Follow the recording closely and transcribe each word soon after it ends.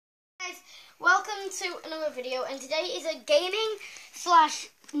guys, welcome to another video, and today is a gaming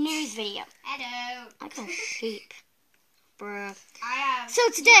 / news video. Hello. I got a sheep, bruh. I have. So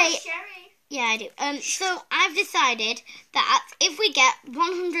today, Sherry. yeah, I do. So I've decided that if we get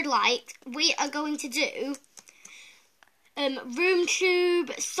 100 likes, we are going to do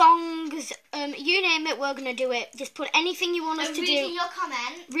RoomTube, songs, you name it, we're gonna do it. Just put anything you want us to do. Reading your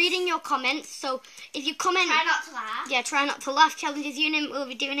comments. Reading your comments. So if you comment, Try not to laugh. yeah, try not to laugh. Challenges, you name it, we'll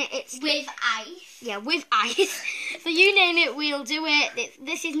be doing it. It's with ice. Yeah, with ice. So you name it, we'll do it.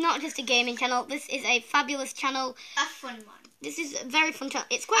 This is not just a gaming channel. This is a fabulous channel. A fun one. This is a very fun channel.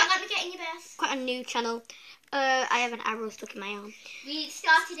 It's quite. I'm gonna get in your best. Quite a new channel. I have an arrow stuck in my arm. We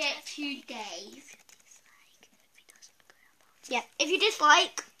started it 2 days. Yeah, if you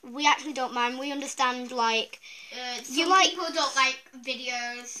dislike, we actually don't mind. We understand, like, some people don't like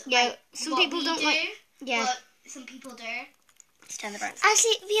videos. Yeah, like some people don't like. Yeah, but some people do. Let's turn the brights.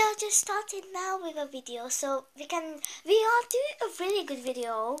 Actually, we are just starting now with a video, so we are doing a really good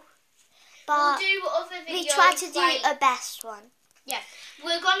video, We'll but do other videos. we try to do like, a best one. Yes,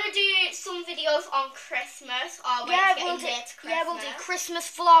 we're gonna do some videos on Christmas or when Yeah, it's getting near to Christmas. yeah, we'll do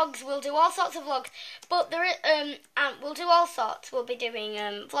Christmas vlogs. We'll do all sorts of vlogs. But there is, and we'll do all sorts. We'll be doing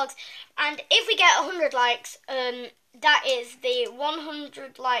vlogs. And if we get 100 likes, that is the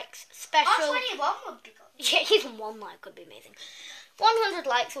 100 likes special. Or 21 would be good. Yeah, even 1 like would be amazing. 100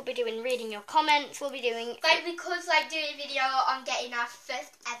 likes, we'll be doing reading your comments. We'll be doing we could do a video on getting our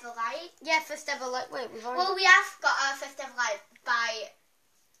first ever like. Yeah, first ever like. Wait, we've already. Well, we have got our first ever like by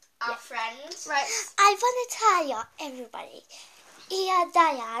our friends. Right. I want to tell you, everybody, here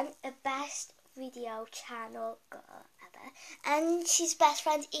Diane, the best video channel girl ever, and she's best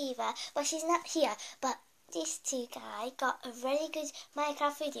friend Eva, but she's not here. But these 2 guys got a very good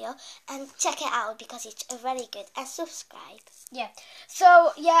Minecraft video, and check it out because it's very good. And subscribe. Yeah.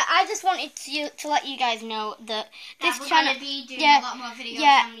 So yeah, I just wanted to let you guys know that this we're channel. gonna be doing Yeah, a lot more videos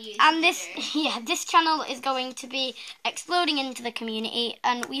yeah, than we used and to this do. this channel is going to be exploding into the community,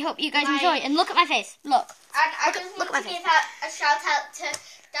 and we hope you guys Right. enjoy. And look at my face. Look. And I Look just at want my to face. give a shout out to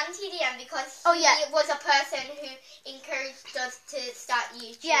Dan TDM because Oh, yeah. he was a person who encouraged us to start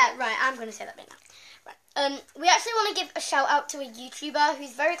YouTube. Yeah, right. I'm going to say that bit now. Right. We actually want to give a shout out to a YouTuber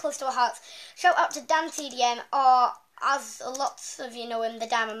who's very close to our hearts. Shout out to Dan TDM, or as lots of you know him, the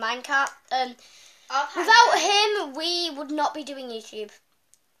Diamond Minecart. Without him, we would not be doing YouTube.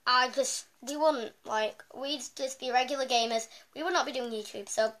 We wouldn't. Like, we'd just be regular gamers. We would not be doing YouTube.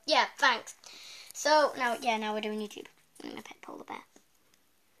 So yeah, thanks. So now we're doing YouTube. I'm gonna pet polar bear.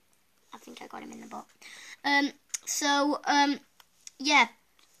 I think I got him in the butt. Yeah.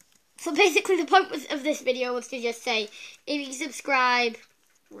 So basically, the point of this video was to just say, if you subscribe,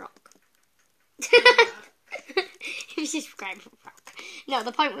 rock. If you subscribe, rock. No,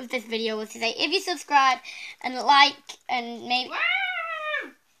 the point of this video was to say, if you subscribe and like and maybe.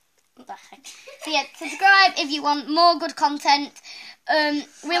 What the heck? So yeah, subscribe if you want more good content.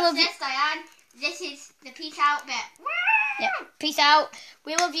 We love you. This, Diane. This is the peace out bit. Yeah, peace out.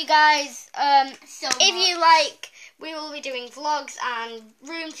 We love you guys. So If much. you like, we will be doing vlogs and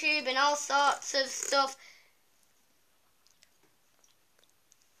RoomTube and all sorts of stuff.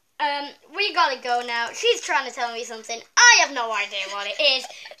 We gotta go now. She's trying to tell me something. I have no idea what it is.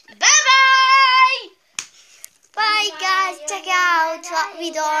 Bye-bye! Bye guys, check out what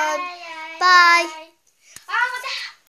we done. Bye. Oh, what the hell?